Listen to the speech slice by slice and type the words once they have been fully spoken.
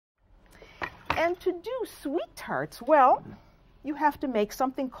And to do sweet tarts, well, you have to make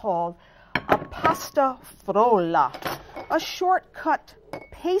something called a pasta frolla, a shortcut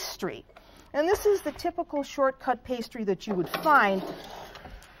pastry. And this is the typical shortcut pastry that you would find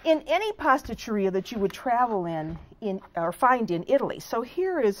in any pasticceria that you would travel in or find in Italy. So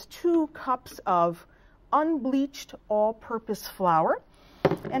here is 2 cups of unbleached all-purpose flour.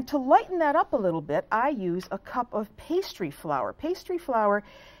 And to lighten that up a little bit, I use a cup of pastry flour. Pastry flour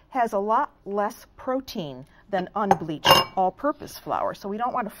has a lot less protein than unbleached all-purpose flour. So we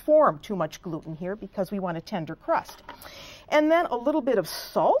don't want to form too much gluten here because we want a tender crust. And then a little bit of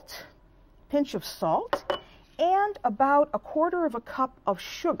salt, pinch of salt, and about 1/4 cup of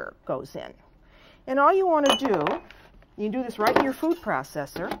sugar goes in. And all you want to do, you can do this right in your food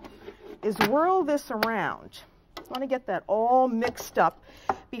processor, is whirl this around. You want to get that all mixed up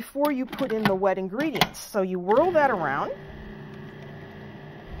before you put in the wet ingredients. So you whirl that around.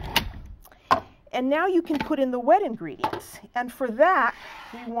 And now you can put in the wet ingredients. And for that,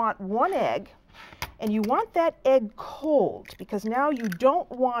 we want 1 egg. And you want that egg cold because now you don't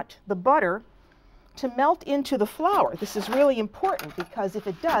want the butter to melt into the flour. This is really important because if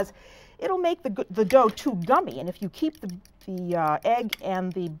it does, it'll make the dough too gummy. And if you keep the egg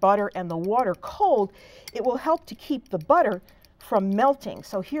and the butter and the water cold, it will help to keep the butter from melting.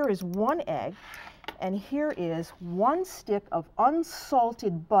 So here is 1 egg, and here is 1 stick of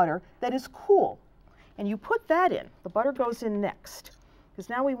unsalted butter that is cool. And you put that in. The butter goes in next because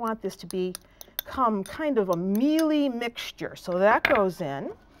now we want this to become kind of a mealy mixture. So that goes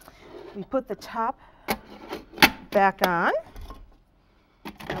in. We put the top back on,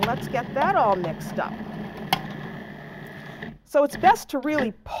 and let's get that all mixed up. So it's best to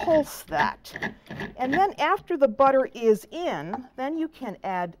really pulse that. And then after the butter is in, then you can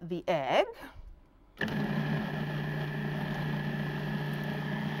add the egg.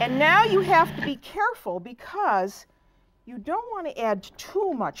 And now you have to be careful because you don't want to add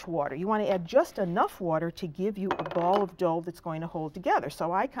too much water. You want to add just enough water to give you a ball of dough that's going to hold together.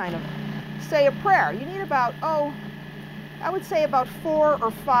 So I kind of say a prayer. You need about, I would say about 4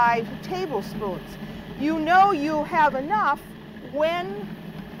 or 5 tablespoons. You know you have enough when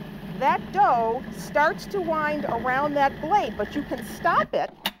that dough starts to wind around that blade, but you can stop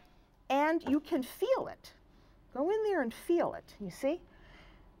it and you can feel it. Go in there and feel it, you see?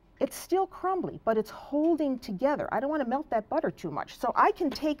 It's still crumbly, but it's holding together. I don't want to melt that butter too much. So I can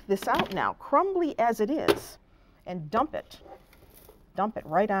take this out now, crumbly as it is, and dump it. Dump it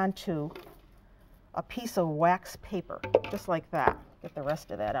right onto a piece of wax paper, just like that. Get the rest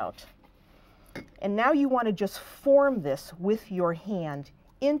of that out. And now you want to just form this with your hand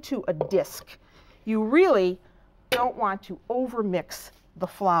into a disc. You really don't want to overmix the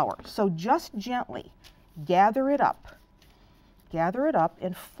flour. So just gently gather it up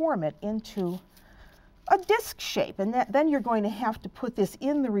and form it into a disc shape. And then you're going to have to put this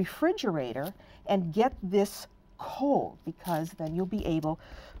in the refrigerator and get this cold because then you'll be able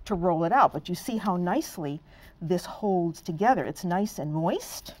to roll it out. But you see how nicely this holds together. It's nice and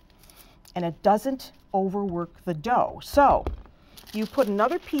moist and it doesn't overwork the dough. So you put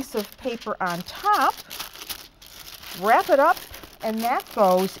another piece of paper on top, wrap it up, and that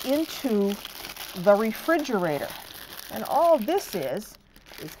goes into the refrigerator. And all this is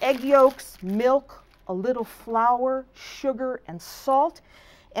egg yolks, milk, a little flour, sugar, and salt.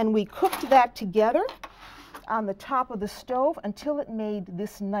 And we cooked that together on the top of the stove until it made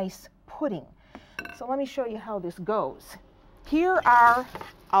this nice pudding. So let me show you how this goes. Here are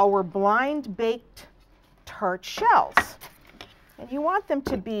our blind baked tart shells. And you want them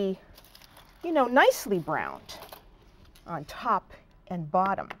to be, you know, nicely browned on top and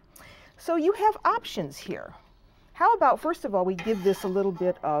bottom. So you have options here. How about, first of all, we give this a little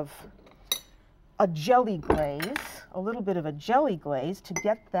bit of a jelly glaze, to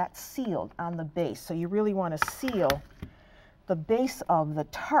get that sealed on the base. So you really want to seal the base of the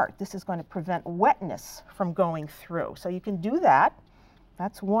tart. This is going to prevent wetness from going through. So you can do that.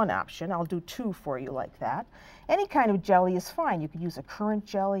 That's one option. I'll do 2 for you like that. Any kind of jelly is fine. You could use a currant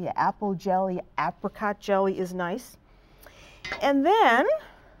jelly, an apple jelly, apricot jelly is nice. And then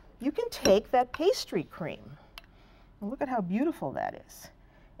you can take that pastry cream. Look at how beautiful that is.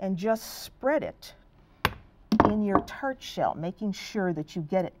 And just spread it in your tart shell, making sure that you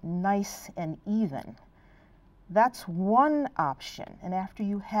get it nice and even. That's one option. And after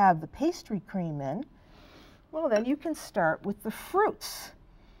you have the pastry cream in, well, then you can start with the fruits.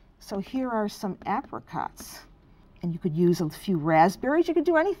 So here are some apricots. And you could use a few raspberries. You could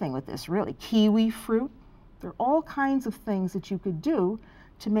do anything with this, really. Kiwi fruit. There are all kinds of things that you could do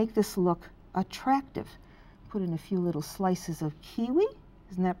to make this look attractive. Put in a few little slices of kiwi.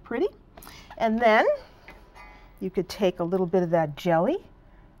 Isn't that pretty? And then you could take a little bit of that jelly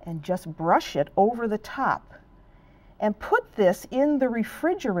and just brush it over the top. And put this in the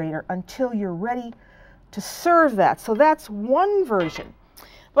refrigerator until you're ready to serve that. So that's one version.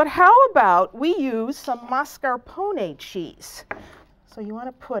 But how about we use some mascarpone cheese? So you want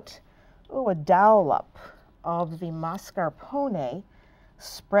to put a dollop of the mascarpone,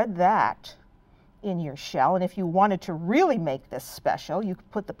 spread that in your shell. And if you wanted to really make this special, you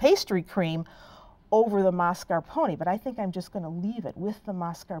could put the pastry cream over the mascarpone. But I think I'm just going to leave it with the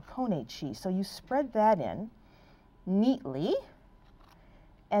mascarpone cheese. So you spread that in neatly,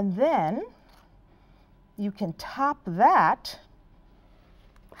 and then you can top that.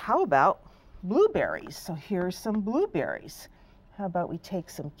 How about blueberries? So here's some blueberries. How about we take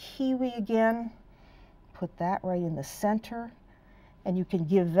some kiwi again, put that right in the center, and you can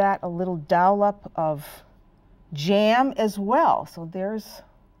give that a little dollop of jam as well. So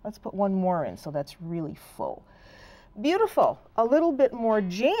let's put one more in so that's really full. Beautiful. A little bit more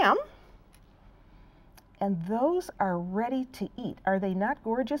jam. And those are ready to eat. Are they not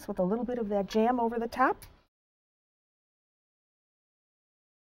gorgeous with a little bit of that jam over the top?